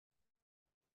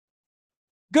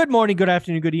Good morning, good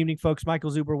afternoon, good evening, folks. Michael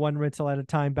Zuber, one rental at a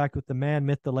time, back with the man,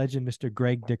 myth, the legend, Mr.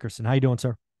 Greg Dickerson. How you doing,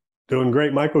 sir? Doing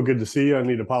great, Michael. Good to see you. I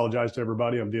need to apologize to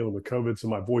everybody. I'm dealing with COVID, so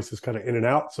my voice is kind of in and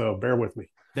out. So bear with me.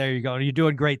 There you go. You're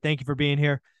doing great. Thank you for being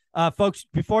here. Folks,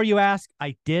 before you ask,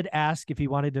 I did ask if he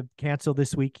wanted to cancel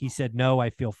this week. He said, no, I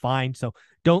feel fine. So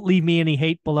don't leave me any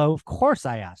hate below. Of course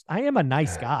I asked. I am a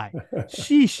nice guy.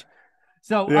 Sheesh.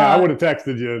 So, Yeah, I would have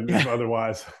texted you yeah,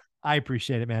 otherwise. I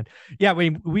appreciate it, man. Yeah,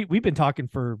 we've been talking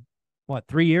for what,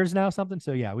 3 years now, something.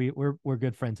 So yeah, we're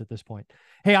good friends at this point.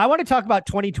 Hey, I want to talk about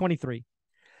 2023.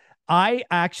 I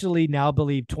actually now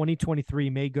believe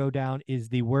 2023 may go down is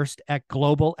the worst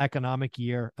global economic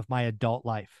year of my adult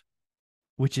life,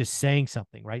 which is saying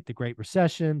something, right? The Great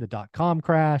Recession, the dot-com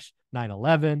crash,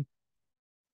 9/11.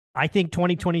 I think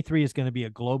 2023 is going to be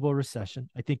a global recession.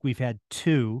 I think we've had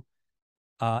two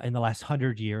in the last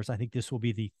 100 years. I think this will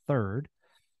be the third.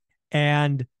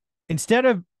 And instead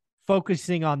of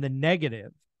focusing on the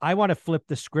negative, I want to flip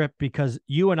the script because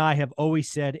you and I have always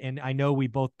said, and I know we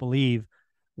both believe,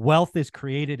 wealth is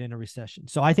created in a recession.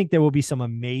 So I think there will be some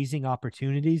amazing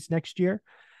opportunities next year.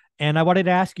 And I wanted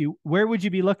to ask you, where would you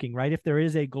be looking, right? If there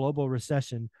is a global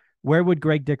recession, where would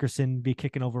Greg Dickerson be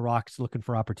kicking over rocks looking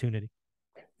for opportunity?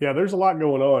 Yeah, there's a lot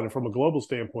going on. And from a global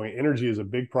standpoint, energy is a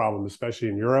big problem, especially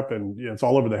in Europe. And it's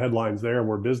all over the headlines there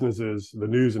where businesses, the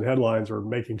news and headlines are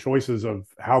making choices of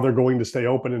how they're going to stay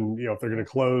open and, if they're going to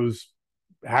close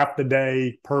half the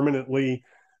day permanently.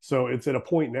 So it's at a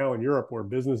point now in Europe where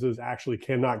businesses actually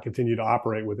cannot continue to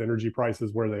operate with energy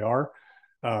prices where they are.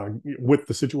 With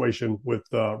the situation with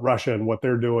Russia and what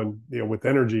they're doing, with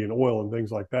energy and oil and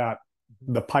things like that,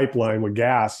 the pipeline with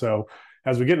gas. So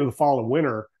as we get into the fall and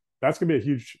winter, that's going to be a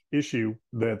huge issue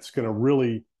that's going to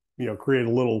really, create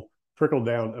a little trickle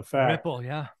down effect, Ripple,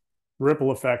 yeah. ripple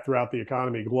effect throughout the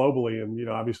economy globally. And,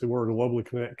 obviously we're a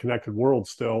globally connected world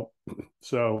still.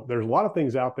 So there's a lot of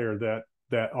things out there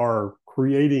that are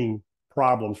creating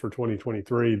problems for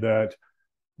 2023 that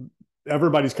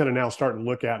everybody's kind of now starting to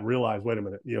look at and realize, wait a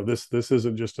minute, this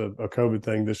isn't just a COVID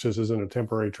thing. This just isn't a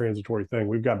temporary transitory thing.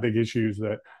 We've got big issues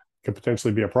that could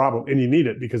potentially be a problem, and you need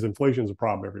it because inflation is a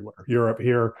problem everywhere.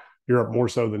 Europe more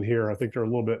so than here. I think they're a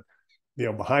little bit,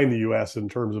 behind the U.S. in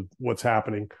terms of what's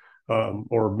happening,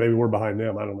 or maybe we're behind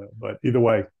them. I don't know, but either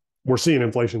way, we're seeing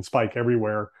inflation spike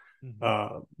everywhere.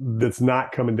 That's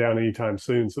not coming down anytime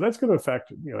soon. So that's going to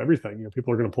affect, everything.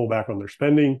 People are going to pull back on their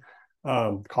spending.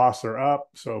 Costs are up,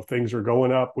 so things are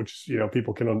going up, which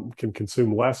people can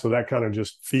consume less. So that kind of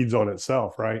just feeds on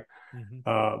itself, right?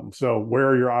 So where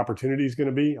are your opportunities going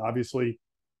to be? Obviously,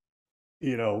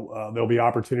 there'll be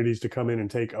opportunities to come in and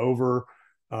take over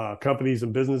companies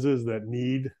and businesses that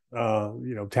need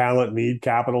talent, need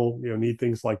capital, need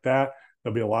things like that.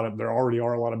 There already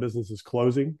are a lot of businesses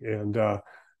closing and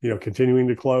continuing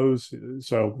to close.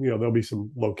 So there'll be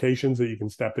some locations that you can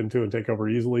step into and take over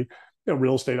easily.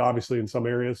 Real estate, obviously, in some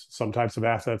areas, some types of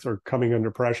assets are coming under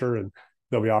pressure, and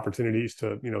there'll be opportunities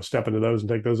to step into those and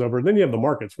take those over. And then you have the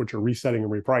markets, which are resetting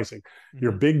and repricing.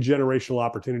 Your big generational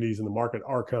opportunities in the market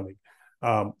are coming.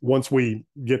 Once we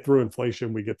get through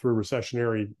inflation, we get through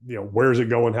recessionary, where's it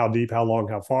going, how deep, how long,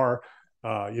 how far,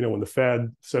 when the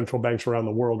Fed, central banks around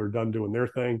the world are done doing their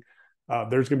thing,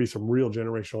 there's going to be some real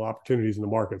generational opportunities in the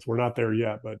markets. We're not there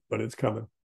yet, but it's coming.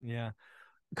 Yeah.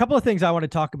 A couple of things I want to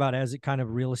talk about as a kind of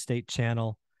real estate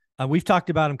channel. We've talked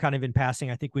about them kind of in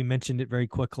passing. I think we mentioned it very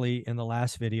quickly in the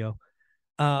last video.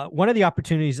 One of the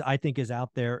opportunities I think is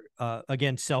out there,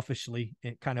 again, selfishly,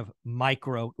 kind of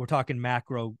micro, we're talking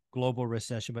macro global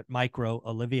recession, but micro,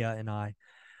 Olivia and I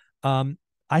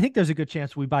think there's a good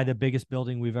chance we buy the biggest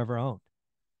building we've ever owned.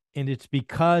 And it's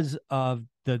because of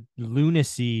the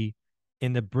lunacy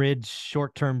in the bridge,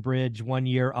 short-term bridge, 1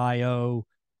 year IO,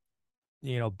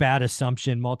 bad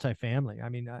assumption, multifamily. I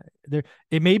mean,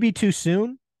 it may be too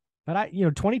soon, but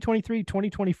 2023,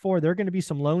 2024, there are going to be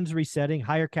some loans resetting,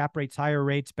 higher cap rates, higher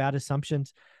rates, bad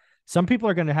assumptions. Some people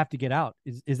are going to have to get out.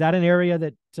 Is that an area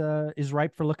that is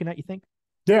ripe for looking at, you think?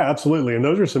 Yeah, absolutely. And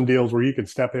those are some deals where you could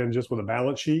step in just with a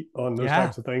balance sheet on those Yeah,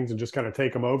 types of things and just kind of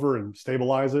take them over and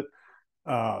stabilize it.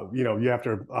 You have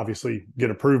to obviously get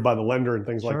approved by the lender and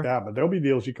things like sure. that, but there'll be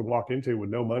deals you can walk into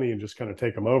with no money and just kind of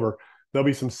take them over. There'll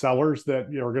be some sellers that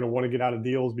are going to want to get out of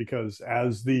deals because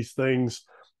as these things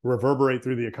reverberate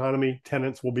through the economy,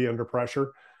 tenants will be under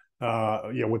pressure.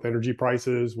 With energy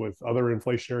prices, with other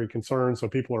inflationary concerns, so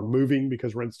people are moving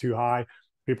because rent's too high.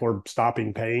 People are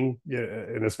stopping paying,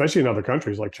 and especially in other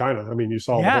countries like China. I mean, you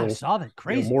saw the Yeah, I whole saw that.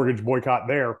 Crazy. mortgage boycott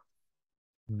there.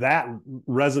 That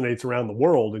resonates around the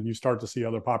world, and you start to see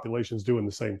other populations doing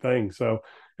the same thing. So,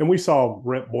 and we saw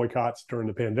rent boycotts during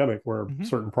the pandemic where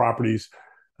certain properties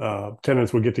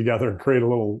tenants would get together and create a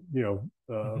little,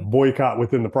 Mm-hmm. boycott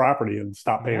within the property and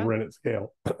stop paying Yeah. rent at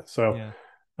scale. So,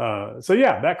 Yeah. so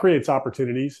yeah, that creates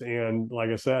opportunities. And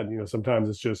like I said, sometimes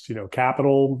it's just,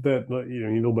 capital that, you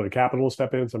need a little bit of capital to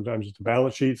step in. Sometimes it's a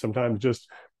balance sheet, sometimes just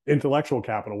intellectual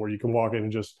capital where you can walk in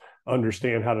and just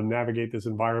understand how to navigate this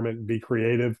environment and be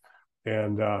creative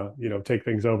and, take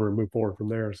things over and move forward from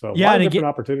there. So a Yeah. lot of And again, different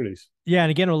opportunities. yeah.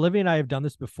 And again, Olivia and I have done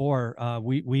this before.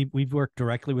 We've worked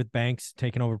directly with banks,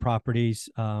 taken over properties.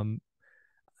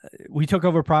 We took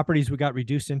over properties. We got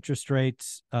reduced interest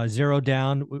rates, zero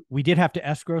down. We did have to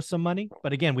escrow some money,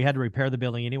 but again, we had to repair the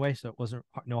building anyway, so it wasn't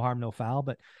no harm, no foul.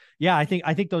 But yeah, I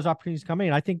think those opportunities coming,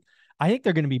 and I think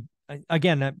they're going to be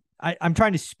again. I'm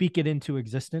trying to speak it into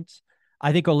existence.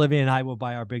 I think Olivia and I will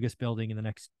buy our biggest building in the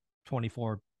next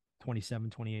 24, 27,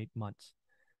 28 months.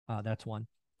 That's one.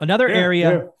 Another Yeah.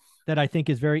 area Yeah. that I think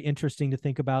is very interesting to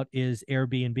think about is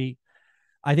Airbnb.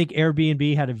 I think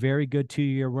Airbnb had a very good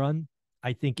 2-year run.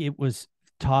 I think it was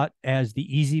taught as the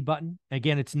easy button.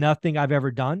 Again, it's nothing I've ever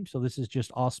done, so this is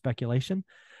just all speculation.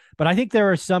 But I think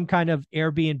there are some kind of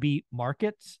Airbnb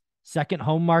markets, second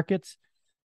home markets,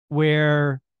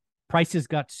 where prices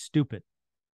got stupid.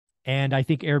 And I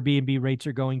think Airbnb rates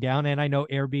are going down. And I know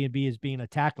Airbnb is being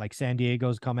attacked, like San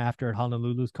Diego's come after it,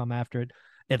 Honolulu's come after it,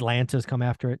 Atlanta's come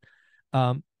after it.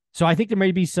 So I think there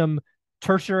may be some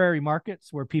tertiary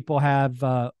markets where people have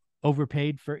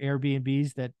overpaid for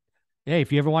Airbnbs that, hey,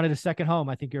 if you ever wanted a second home,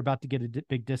 I think you're about to get a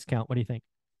big discount. What do you think?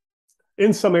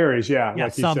 In some areas, yeah, Yeah,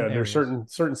 like you some said, there's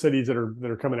areas. certain cities that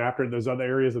are coming after it. Those other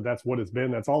areas that's what it's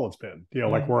been. That's all it's been.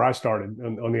 Like Mm, where I started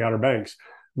on the Outer Banks,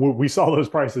 we saw those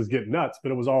prices get nuts,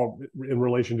 but it was all in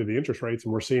relation to the interest rates,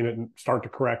 and we're seeing it start to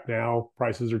correct now.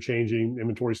 Prices are changing,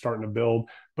 inventory starting to build,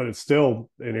 but it's still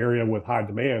an area with high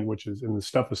demand, and the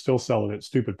stuff is still selling at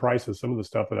stupid prices. Some of the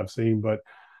stuff that I've seen, but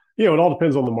it all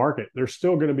depends on the market. There's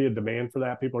still going to be a demand for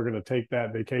that. People are going to take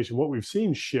that vacation. What we've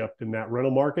seen shift in that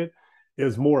rental market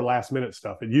is more last minute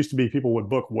stuff. It used to be people would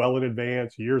book well in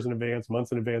advance, years in advance,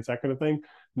 months in advance, that kind of thing.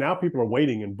 Now people are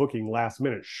waiting and booking last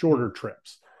minute, mm, shorter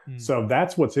trips. mm, So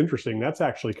that's what's interesting. That's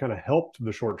actually kind of helped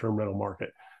the short term rental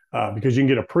market because you can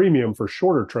get a premium for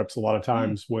shorter trips a lot of mm,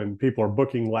 times when people are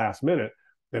booking last minute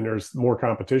and there's more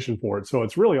competition for it. So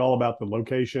it's really all about the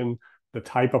location, the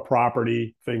type of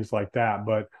property, things like that.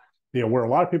 But where a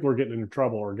lot of people are getting into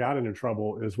trouble or got into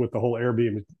trouble is with the whole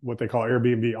Airbnb, what they call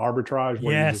Airbnb arbitrage,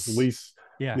 where you just yes. lease,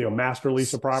 Yeah. master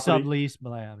lease a property. Sublease,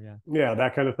 blah, yeah. Yeah,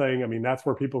 that kind of thing. I mean, that's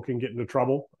where people can get into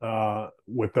trouble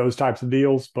with those types of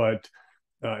deals. But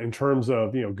in terms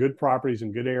of good properties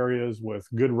in good areas with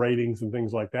good ratings and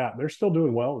things like that, they're still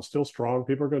doing well. It's still strong.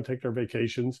 People are going to take their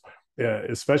vacations,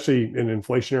 especially in an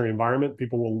inflationary environment.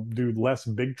 People will do less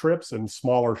big trips and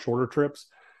smaller, shorter trips,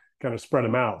 kind of spread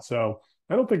them out. So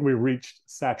I don't think we reached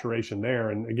saturation there.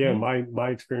 And again, Mm, my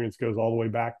experience goes all the way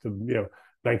back to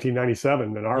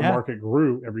 1997, and our yeah. market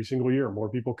grew every single year. More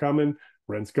people coming,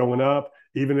 rents going up.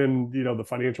 Even in the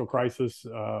financial crisis,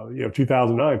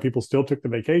 2009, people still took the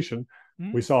vacation.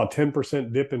 We Mm, saw a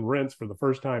 10% dip in rents for the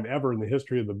first time ever in the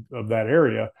history of that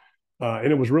area.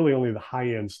 And it was really only the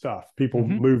high end stuff. People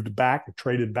mm-hmm. moved back,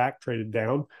 traded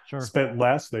down, Sure. spent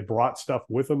less. They brought stuff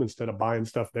with them instead of buying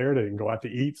stuff there. They didn't go out to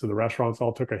eat. So the restaurants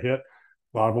all took a hit.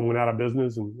 A lot of them went out of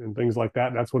business and things like that.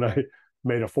 And that's when I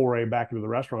made a foray back into the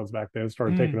restaurants back then,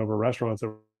 started taking Mm, over restaurants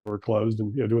that were closed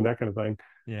and doing that kind of thing.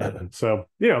 yeah. So,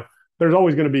 there's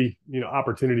always going to be,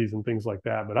 opportunities and things like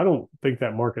that. But I don't think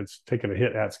that market's taken a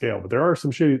hit at scale. But there are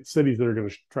some cities that are going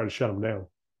to try to shut them down.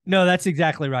 No, that's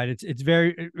exactly right. It's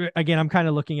very again, I'm kind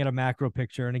of looking at a macro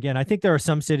picture. And again, I think there are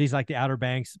some cities like the Outer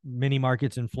Banks, mini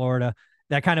markets in Florida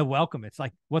that kind of welcome. It's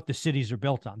like what the cities are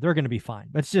built on. They're going to be fine.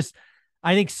 But it's just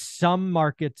I think some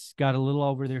markets got a little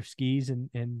over their skis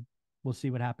and we'll see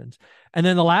what happens. And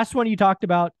then the last one you talked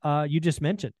about, you just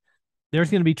mentioned, there's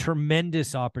going to be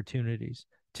tremendous opportunities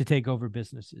to take over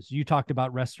businesses. You talked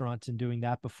about restaurants and doing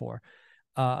that before.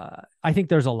 I think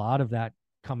there's a lot of that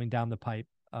coming down the pipe.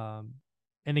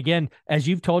 And again, as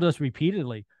you've told us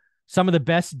repeatedly, some of the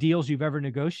best deals you've ever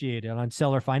negotiated on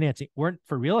seller financing weren't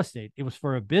for real estate. It was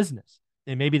for a business.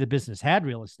 And maybe the business had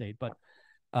real estate, but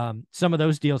some of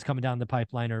those deals coming down the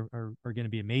pipeline are going to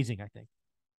be amazing, I think.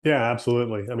 Yeah,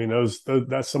 absolutely. I mean,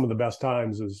 that's some of the best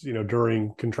times is,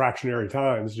 during contractionary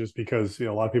times, just because,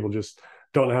 a lot of people just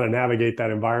don't know how to navigate that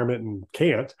environment and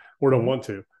can't or don't Mm-hmm. want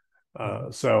to.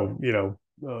 Mm-hmm. So,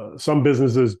 some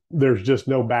businesses, there's just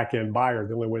no back end buyer.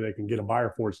 The only way they can get a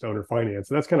buyer for it's to owner finance.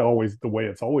 And that's kind of always the way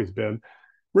it's always been.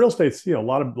 Real estate's, a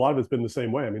lot of it's been the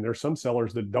same way. I mean, there's some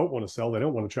sellers that don't want to sell. They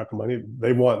don't want to chuck the money.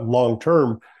 They want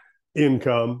long-term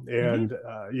income.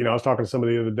 Mm-hmm. And, I was talking to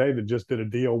somebody the other day that just did a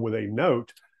deal with a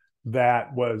note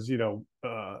that was,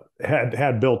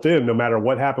 had built in, no matter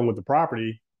what happened with the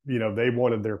property, they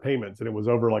wanted their payments, and it was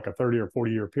over like a 30 or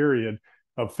 40-year period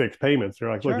of fixed payments. They're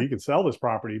like, look, Sure. you can sell this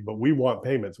property, but we want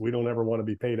payments. We don't ever want to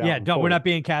be paid out Yeah. in We're not full.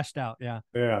 being cashed out. Yeah.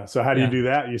 Yeah. So how do you Yeah. do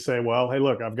that? You say, well, hey,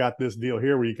 look, I've got this deal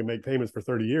here where you can make payments for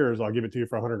 30 years. I'll give it to you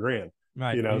for 100 grand.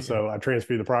 Right. So I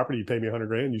transfer you the property, you pay me 100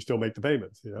 grand, you still make the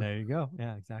payments. There you go.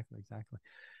 Yeah, exactly. Exactly.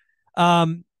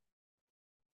 Um,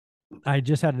 I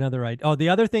just had another right. Oh, the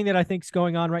other thing that I think is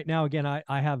going on right now, again,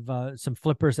 I have some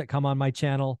flippers that come on my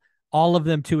channel. All of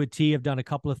them to a T have done a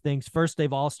couple of things. First,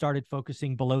 they've all started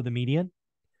focusing below the median.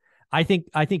 I think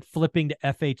flipping to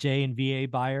FHA and VA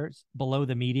buyers below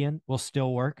the median will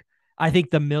still work. I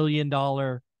think the $1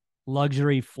 million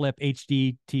luxury flip,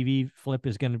 HD TV flip,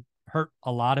 is going to hurt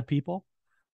a lot of people.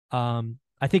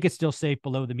 I think it's still safe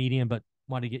below the median, but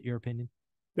want to get your opinion.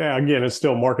 Yeah, again, it's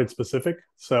still market specific.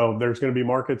 So there's going to be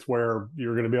markets where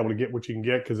you're going to be able to get what you can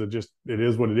get because it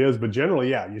is what it is. But generally,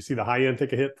 yeah, you see the high end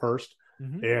take a hit first,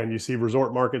 and you see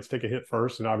resort markets take a hit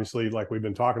first. And obviously, like we've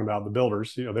been talking about, the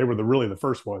builders, they were really the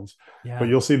first ones. Yeah. But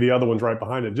you'll see the other ones right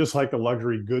behind it, just like the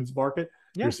luxury goods market.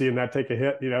 Yeah. You're seeing that take a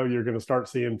hit. You're going to start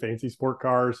seeing fancy sport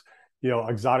cars,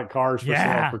 exotic cars for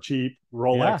sale for cheap,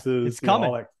 Rolexes, it's coming.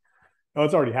 all that. Oh,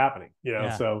 it's already happening,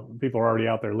 Yeah. so people are already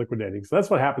out there liquidating. So that's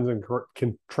what happens in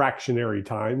contractionary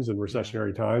times and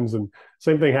recessionary times. And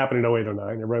same thing happened in 08,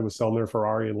 09. Everybody was selling their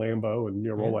Ferrari and Lambo and,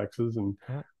 Rolexes and,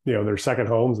 their second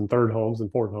homes and third homes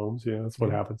and fourth homes. That's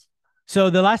what happens. So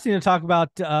the last thing to talk about,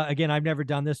 again, I've never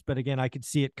done this, but again, I could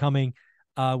see it coming.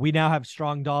 We now have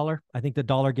strong dollar. I think the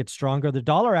dollar gets stronger. The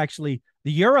dollar actually,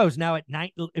 the euro's now at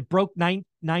it broke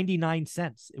 99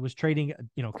 cents. It was trading,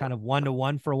 kind of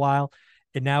 1-to-1 for a while.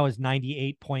 It now is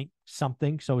 98 point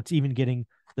something. So it's even getting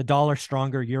the dollar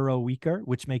stronger, euro weaker,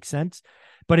 which makes sense.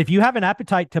 But if you have an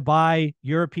appetite to buy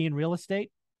European real estate,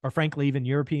 or frankly, even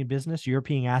European business,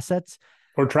 European assets,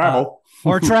 or travel,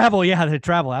 yeah, the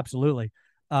travel, absolutely.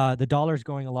 The dollar is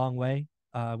going a long way.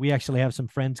 We actually have some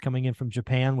friends coming in from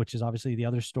Japan, which is obviously the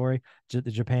other story. The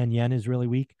Japan yen is really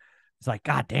weak. It's like,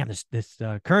 God damn, this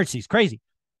currency is crazy.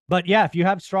 But yeah, if you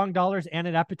have strong dollars and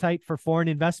an appetite for foreign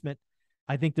investment,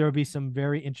 I think there will be some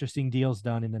very interesting deals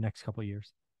done in the next couple of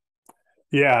years.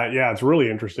 Yeah, it's really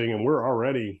interesting, and we're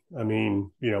already,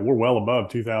 we're well above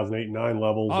 2008 and 9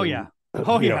 levels. Oh, and,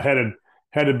 yeah.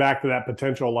 Headed back to that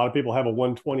potential. A lot of people have a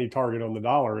 120 target on the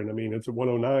dollar, and it's at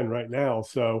 109 right now.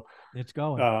 So it's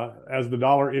going. As the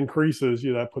dollar increases,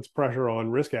 that puts pressure on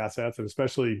risk assets, and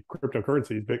especially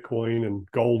cryptocurrencies, Bitcoin and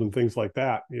gold and things like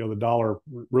that. The dollar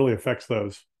really affects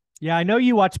those. Yeah, I know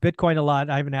you watch Bitcoin a lot.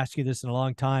 I haven't asked you this in a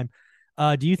long time.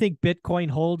 Do you think Bitcoin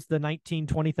holds the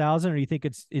 19-20,000, or do you think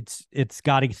it's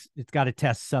got to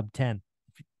test sub 10?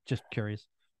 Just curious.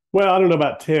 Well, I don't know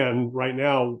about 10 right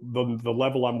now. The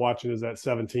level I'm watching is at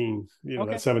 17. That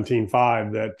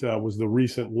 17.5 that was the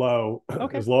recent low.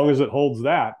 Okay. As long as it holds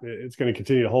that, it's going to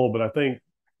continue to hold. But I think,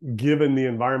 given the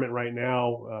environment right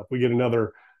now, if we get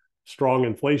another strong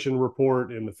inflation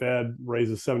report and the Fed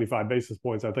raises 75 basis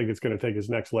points, I think it's going to take its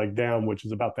next leg down, which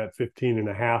is about that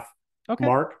 15.5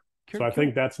 mark. So I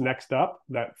think that's next up,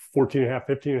 that 14.5,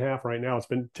 15.5 right now. It's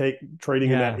been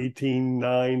trading in that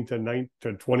 18.9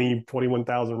 to 20,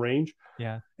 21,000 range.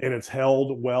 Yeah. And it's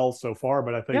held well so far,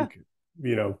 but I think,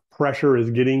 pressure is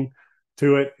getting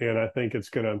to it. And I think it's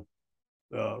going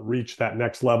to reach that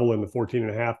next level in the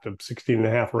 14.5 to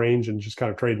 16.5 range and just kind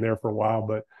of trading there for a while.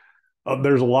 But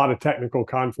there's a lot of technical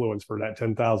confluence for that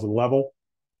 10,000 level.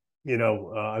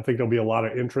 I think there'll be a lot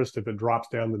of interest if it drops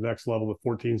down the next level of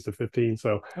 14s to 15.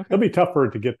 So it'll be tough for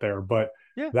it to get there. But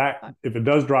if it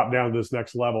does drop down to this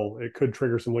next level, it could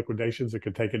trigger some liquidations. It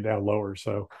could take it down lower.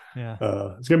 So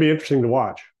it's going to be interesting to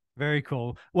watch. Very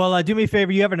cool. Well, do me a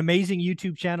favor. You have an amazing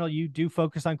YouTube channel. You do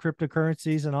focus on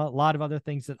cryptocurrencies and a lot of other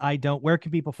things that I don't. Where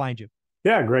can people find you?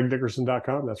 Yeah,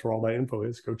 gregdickerson.com. That's where all my info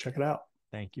is. Go check it out.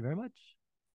 Thank you very much.